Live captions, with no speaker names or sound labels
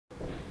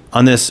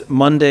On this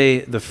Monday,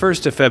 the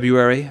 1st of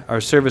February, our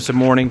service of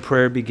morning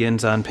prayer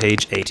begins on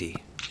page 80.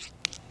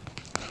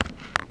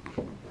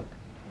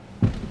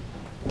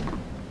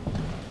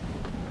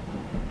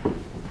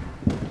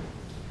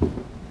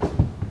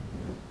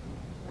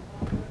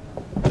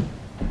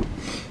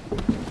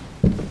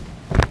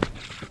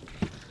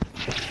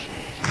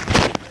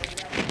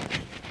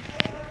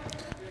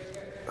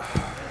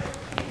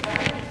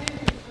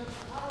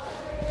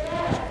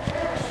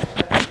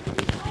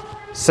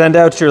 Send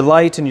out your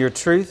light and your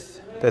truth,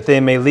 that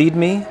they may lead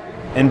me,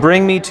 and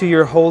bring me to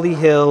your holy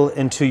hill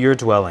and to your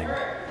dwelling.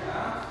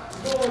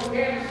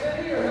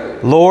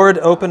 Lord,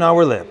 open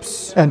our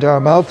lips, and our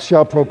mouth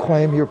shall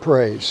proclaim your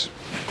praise.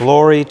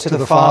 Glory to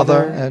the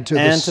Father, and to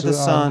the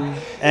Son,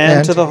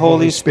 and to the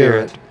Holy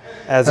Spirit,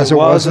 as it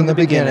was in the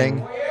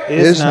beginning,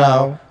 is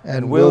now,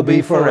 and will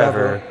be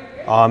forever.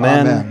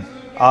 Amen.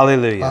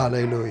 Alleluia.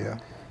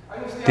 Alleluia.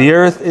 The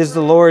earth is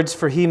the Lord's,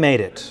 for he made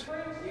it.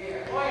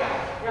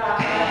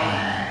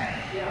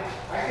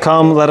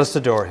 Come, let us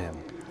adore him.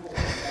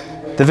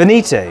 The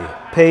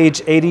Venite,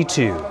 page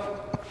 82.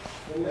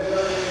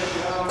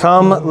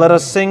 Come, let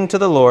us sing to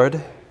the Lord.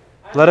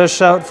 Let us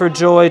shout for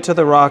joy to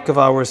the rock of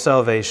our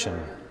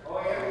salvation.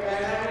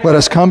 Let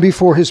us come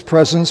before his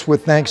presence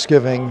with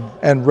thanksgiving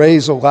and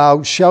raise a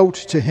loud shout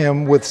to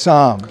him with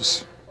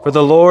psalms. For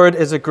the Lord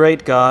is a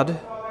great God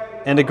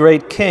and a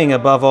great King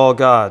above all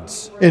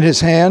gods. In his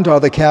hand are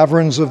the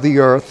caverns of the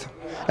earth,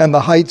 and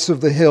the heights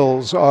of the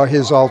hills are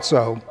his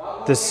also.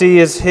 The sea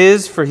is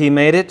his, for he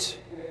made it,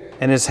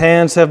 and his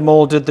hands have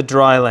molded the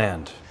dry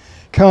land.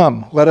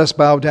 Come, let us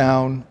bow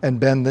down and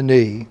bend the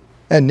knee,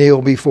 and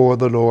kneel before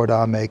the Lord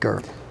our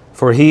Maker.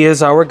 For he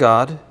is our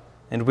God,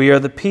 and we are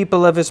the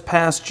people of his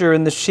pasture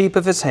and the sheep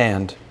of his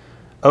hand.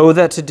 Oh,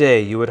 that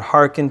today you would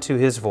hearken to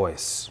his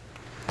voice.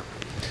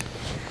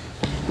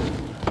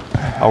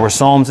 Our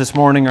psalms this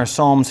morning are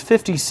Psalms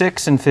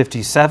 56 and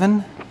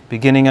 57,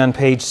 beginning on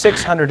page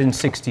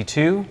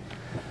 662.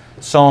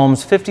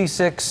 Psalms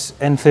 56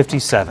 and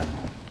 57.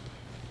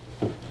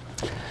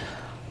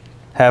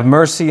 Have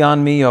mercy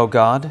on me, O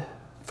God,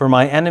 for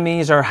my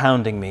enemies are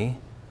hounding me.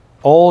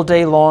 All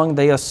day long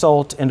they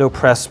assault and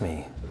oppress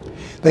me.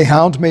 They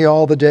hound me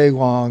all the day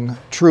long.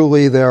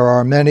 Truly there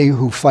are many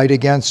who fight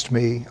against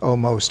me, O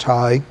Most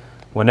High.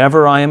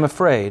 Whenever I am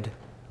afraid,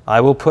 I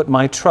will put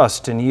my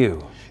trust in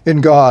you. In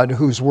God,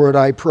 whose word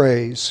I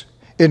praise.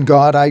 In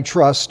God I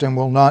trust and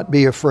will not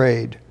be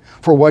afraid.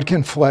 For what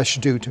can flesh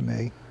do to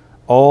me?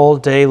 All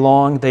day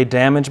long they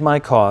damage my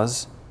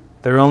cause.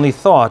 Their only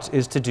thought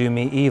is to do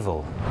me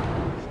evil.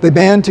 They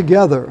band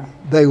together.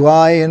 They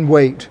lie in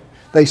wait.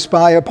 They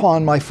spy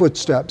upon my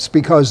footsteps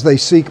because they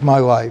seek my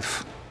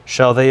life.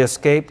 Shall they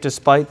escape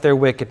despite their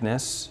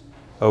wickedness?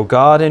 O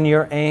God, in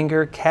your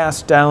anger,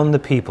 cast down the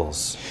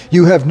peoples.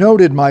 You have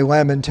noted my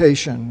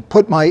lamentation.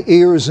 Put my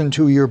ears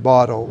into your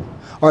bottle.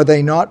 Are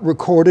they not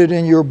recorded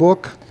in your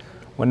book?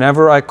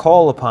 Whenever I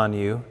call upon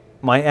you,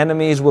 my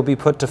enemies will be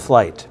put to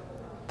flight.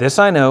 This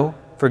I know,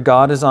 for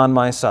God is on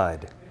my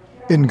side.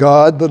 In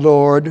God the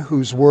Lord,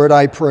 whose word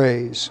I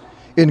praise.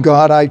 In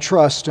God I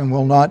trust and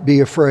will not be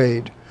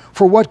afraid.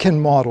 For what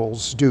can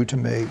mortals do to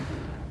me?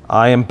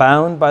 I am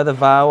bound by the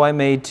vow I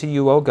made to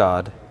you, O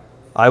God.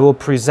 I will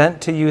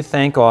present to you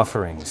thank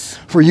offerings.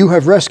 For you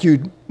have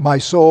rescued my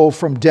soul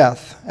from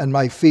death and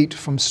my feet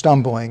from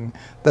stumbling,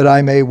 that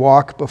I may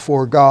walk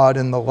before God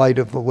in the light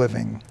of the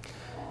living.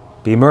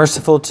 Be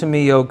merciful to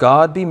me, O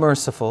God, be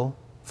merciful,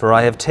 for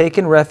I have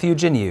taken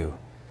refuge in you.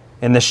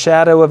 In the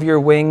shadow of your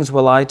wings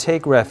will I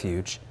take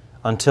refuge,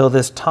 until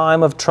this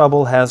time of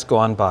trouble has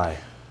gone by.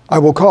 I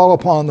will call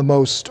upon the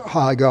Most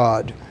High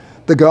God,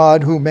 the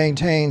God who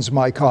maintains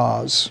my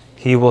cause.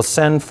 He will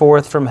send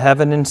forth from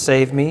heaven and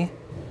save me.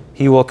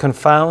 He will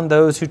confound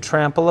those who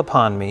trample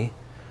upon me.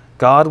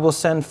 God will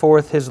send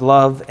forth his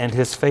love and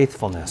his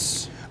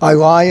faithfulness. I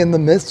lie in the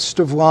midst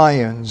of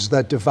lions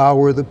that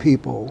devour the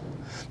people.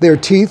 Their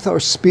teeth are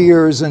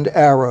spears and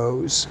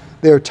arrows,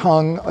 their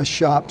tongue a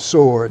sharp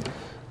sword.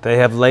 They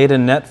have laid a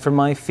net for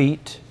my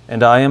feet,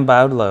 and I am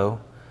bowed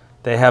low.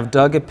 They have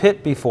dug a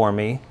pit before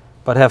me,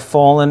 but have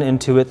fallen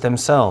into it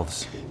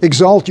themselves.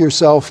 Exalt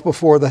yourself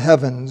before the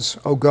heavens,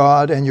 O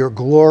God, and your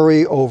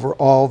glory over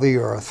all the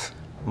earth.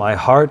 My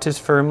heart is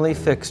firmly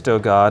fixed, O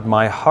God,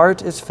 my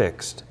heart is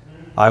fixed.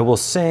 I will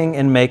sing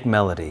and make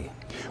melody.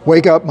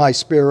 Wake up my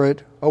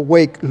spirit,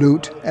 awake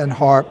lute and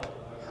harp.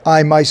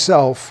 I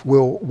myself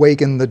will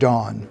waken the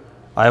dawn.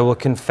 I will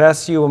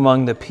confess you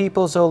among the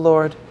peoples, O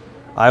Lord.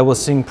 I will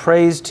sing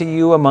praise to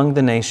you among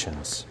the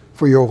nations.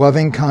 For your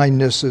loving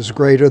kindness is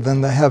greater than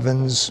the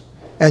heavens,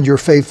 and your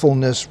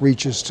faithfulness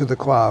reaches to the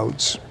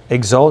clouds.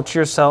 Exalt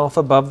yourself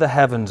above the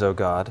heavens, O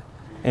God,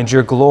 and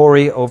your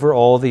glory over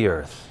all the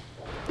earth.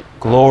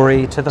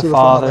 Glory to the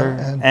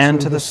Father,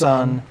 and to the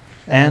Son,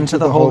 and to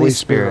the Holy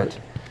Spirit,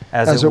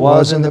 as it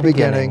was in the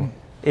beginning,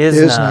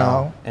 is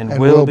now, and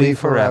will be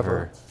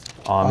forever.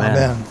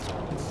 Amen.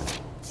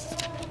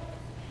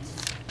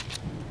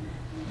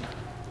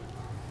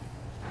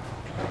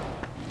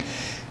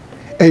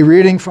 A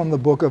reading from the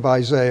book of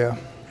Isaiah.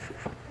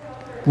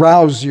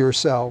 Rouse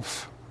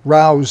yourself,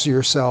 Rouse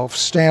yourself.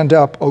 Stand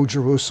up, O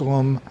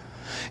Jerusalem,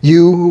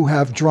 you who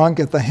have drunk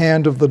at the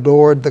hand of the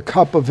Lord the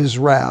cup of his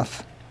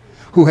wrath,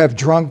 who have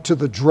drunk to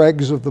the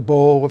dregs of the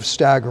bowl of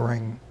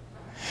staggering.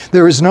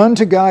 There is none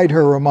to guide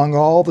her among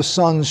all the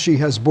sons she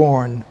has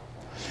borne.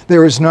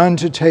 There is none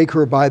to take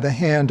her by the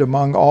hand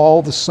among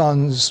all the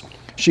sons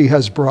she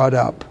has brought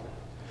up.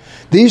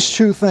 These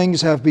two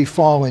things have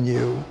befallen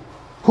you.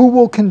 Who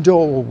will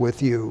condole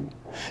with you?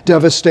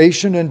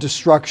 Devastation and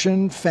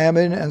destruction,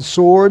 famine and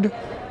sword?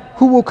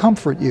 Who will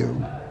comfort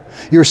you?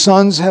 Your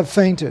sons have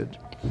fainted.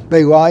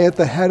 They lie at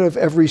the head of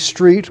every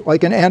street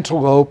like an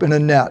antelope in a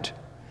net.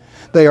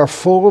 They are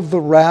full of the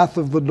wrath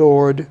of the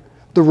Lord,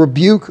 the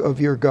rebuke of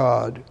your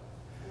God.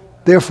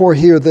 Therefore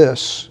hear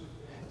this,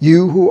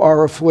 you who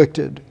are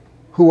afflicted,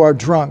 who are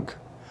drunk,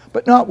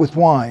 but not with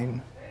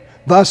wine.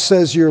 Thus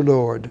says your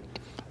Lord,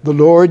 the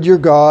Lord your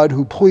God,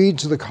 who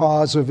pleads the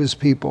cause of his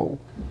people.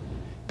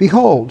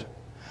 Behold,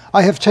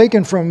 I have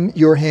taken from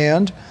your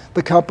hand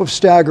the cup of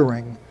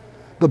staggering.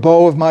 The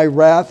bowl of my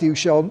wrath you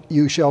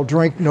shall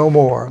drink no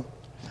more.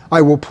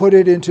 I will put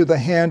it into the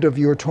hand of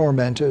your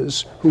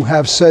tormentors, who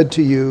have said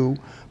to you,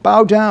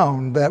 bow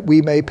down that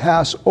we may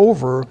pass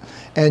over,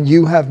 and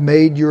you have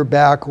made your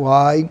back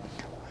lie,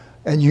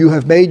 and you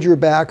have made your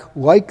back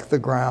like the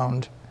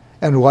ground,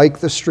 and like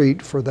the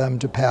street for them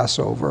to pass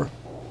over.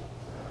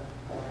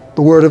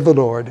 The word of the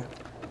Lord.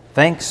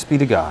 Thanks be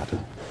to God.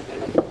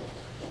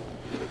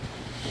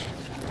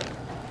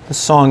 The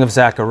Song of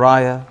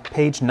Zechariah,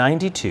 page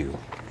 92.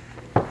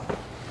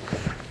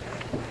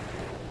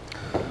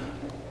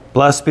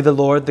 Blessed be the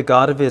Lord, the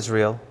God of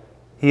Israel.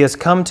 He has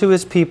come to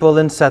his people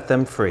and set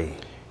them free.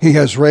 He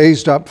has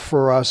raised up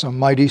for us a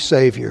mighty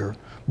Savior,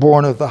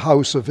 born of the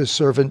house of his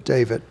servant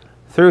David.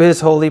 Through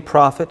his holy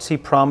prophets he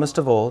promised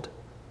of old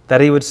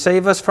that he would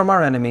save us from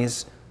our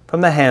enemies,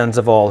 from the hands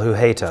of all who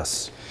hate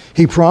us.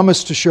 He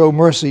promised to show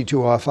mercy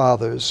to our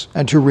fathers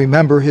and to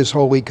remember his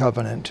holy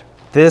covenant.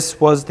 This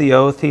was the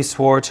oath he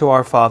swore to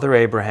our father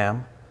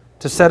Abraham,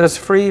 to set us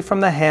free from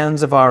the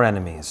hands of our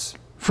enemies.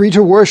 Free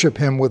to worship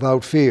him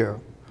without fear,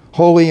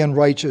 holy and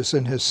righteous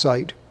in his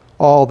sight,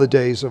 all the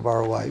days of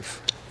our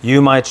life.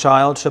 You, my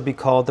child, shall be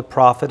called the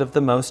prophet of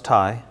the Most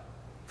High,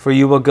 for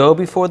you will go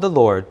before the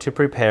Lord to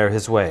prepare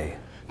his way,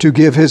 to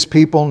give his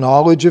people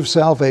knowledge of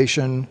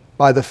salvation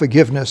by the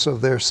forgiveness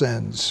of their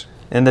sins.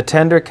 In the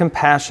tender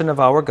compassion of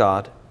our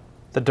God,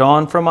 the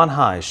dawn from on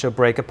high shall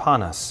break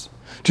upon us,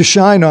 to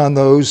shine on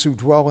those who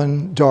dwell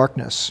in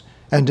darkness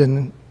and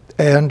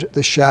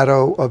the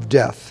shadow of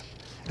death,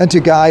 and to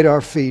guide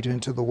our feet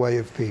into the way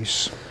of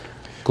peace.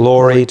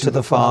 Glory to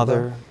the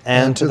Father,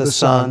 and to the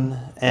Son,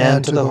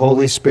 and to the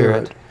Holy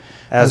Spirit,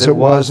 as it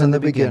was in the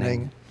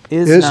beginning,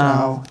 is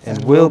now,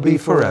 and will be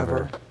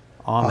forever.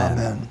 Amen.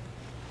 Amen.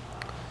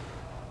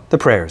 The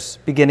prayers,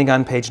 beginning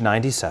on page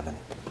 97.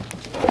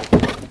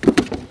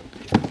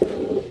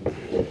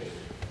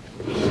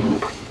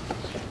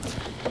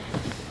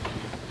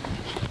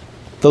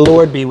 The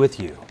Lord be with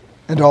you.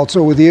 And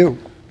also with you.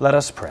 Let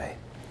us pray.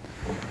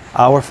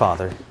 Our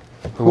Father,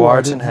 who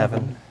art in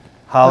heaven,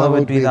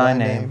 hallowed be thy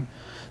name.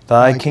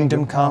 Thy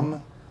kingdom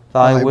come,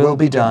 thy will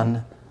be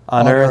done,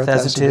 on earth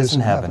as it is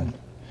in heaven.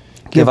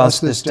 Give us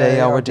this day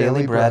our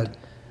daily bread,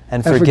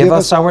 and forgive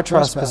us our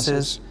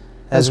trespasses,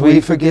 as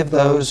we forgive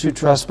those who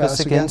trespass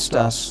against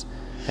us.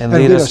 And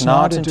lead us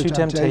not into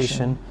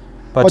temptation,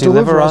 but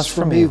deliver us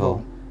from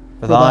evil.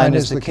 For thine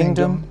is the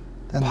kingdom,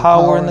 the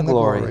power, and the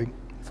glory,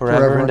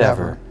 forever and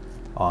ever.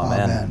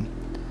 Amen.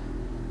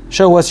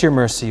 Show us your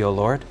mercy, O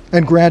Lord.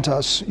 And grant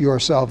us your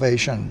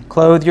salvation.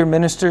 Clothe your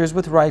ministers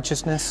with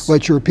righteousness.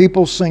 Let your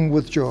people sing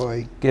with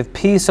joy. Give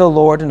peace, O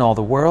Lord, in all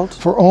the world.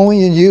 For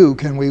only in you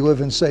can we live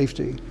in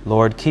safety.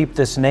 Lord, keep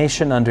this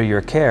nation under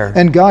your care.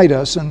 And guide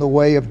us in the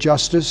way of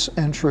justice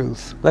and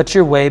truth. Let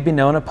your way be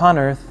known upon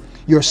earth.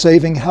 Your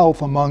saving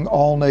health among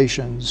all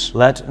nations.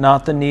 Let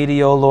not the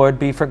needy, O Lord,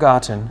 be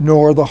forgotten.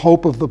 Nor the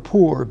hope of the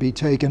poor be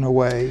taken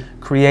away.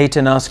 Create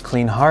in us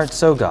clean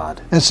hearts, O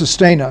God. And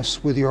sustain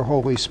us with your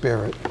Holy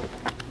Spirit.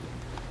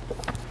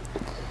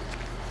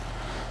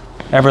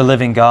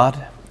 Ever-living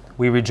God,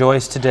 we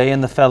rejoice today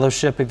in the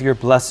fellowship of your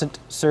blessed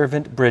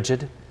servant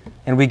Bridget,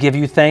 and we give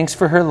you thanks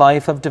for her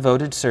life of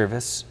devoted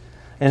service.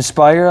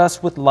 Inspire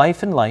us with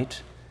life and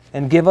light,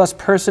 and give us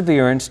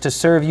perseverance to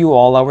serve you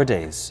all our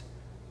days.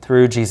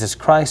 Through Jesus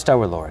Christ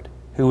our Lord,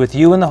 who with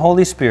you and the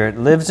Holy Spirit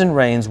lives and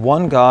reigns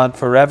one God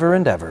forever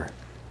and ever.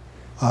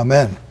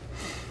 Amen.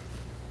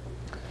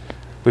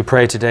 We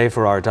pray today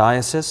for our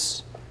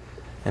diocese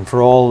and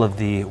for all of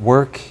the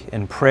work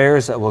and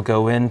prayers that will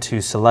go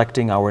into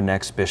selecting our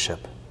next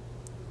bishop.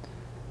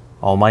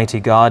 Almighty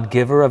God,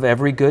 giver of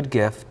every good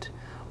gift,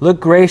 look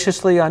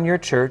graciously on your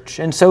church,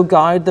 and so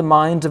guide the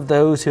minds of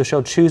those who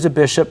shall choose a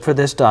bishop for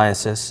this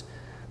diocese,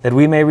 that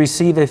we may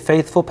receive a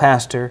faithful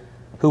pastor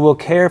who will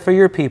care for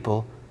your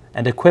people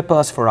and equip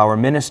us for our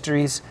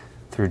ministries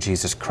through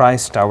Jesus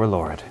Christ our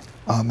Lord.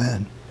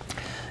 Amen.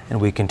 And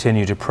we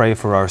continue to pray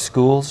for our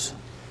schools,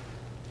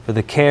 for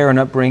the care and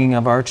upbringing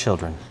of our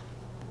children.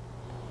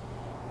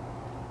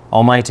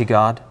 Almighty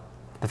God,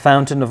 the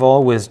fountain of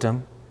all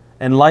wisdom,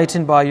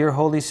 Enlighten by your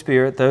Holy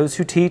Spirit those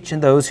who teach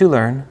and those who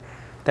learn,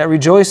 that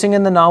rejoicing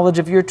in the knowledge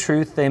of your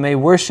truth, they may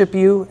worship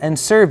you and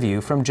serve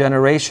you from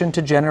generation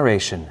to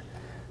generation.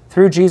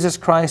 Through Jesus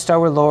Christ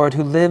our Lord,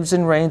 who lives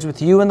and reigns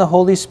with you in the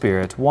Holy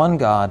Spirit, one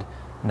God,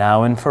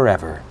 now and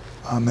forever.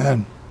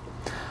 Amen.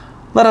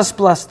 Let us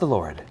bless the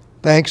Lord.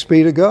 Thanks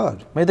be to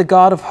God. May the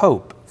God of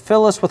hope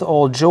fill us with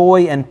all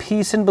joy and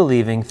peace in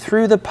believing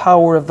through the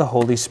power of the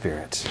Holy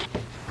Spirit.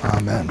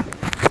 Amen.